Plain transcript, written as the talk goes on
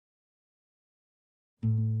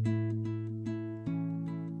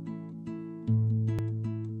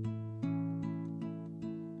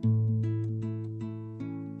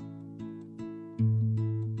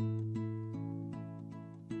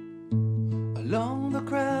along the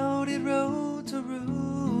crowded road to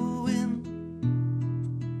ruin,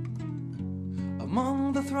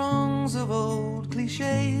 among the throngs of old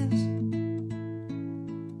cliches,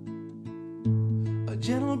 a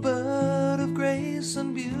gentle bird of grace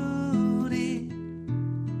and beauty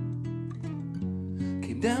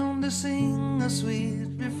came down to sing a sweet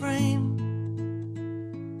refrain.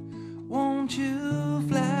 Won't you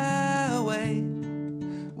fly away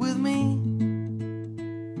with me?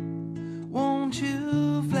 Won't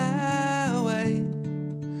you fly away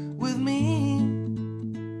with me?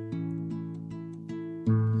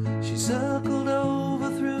 She circled over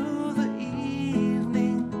through the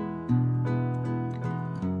evening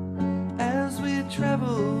as we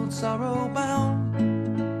traveled sorrow bound,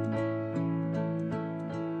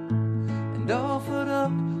 and offered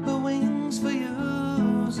up her wings for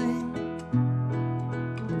using,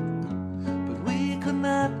 but we could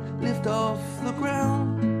not lift off the ground.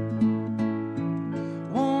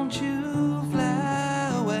 Won't you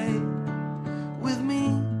fly away with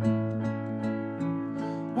me?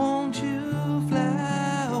 Won't you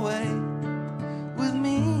fly away with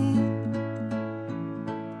me?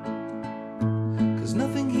 'Cause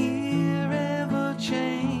nothing here ever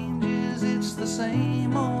changes, it's the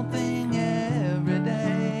same old thing every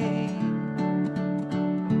day.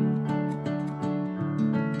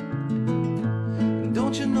 And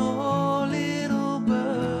don't you know, little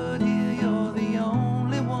bird, here you're the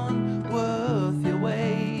only one worth your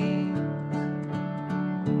weight.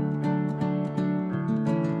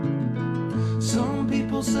 Some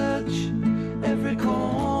people search every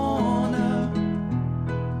corner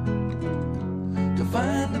to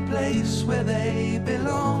find a place where they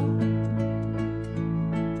belong,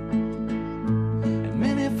 and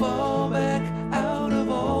many fall back out of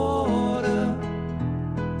order,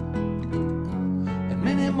 and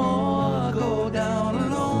many more go down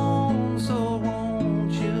alone. So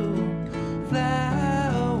won't you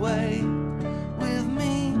fly away with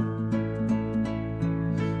me?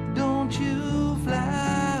 Don't you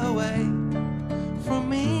fly away from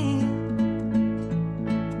me?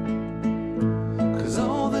 'Cause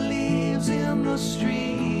all the leaves in the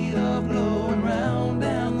street are blowing round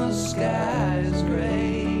and the sky is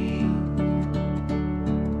gray.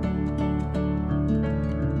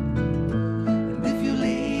 And if you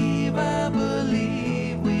leave, I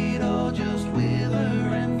believe we'd all just wither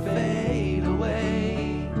and fade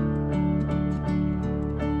away.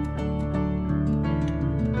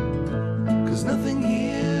 'Cause nothing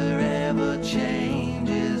here ever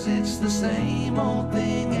changes, it's the same old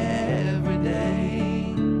thing every day.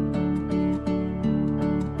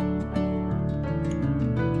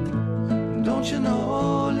 Don't you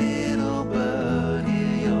know,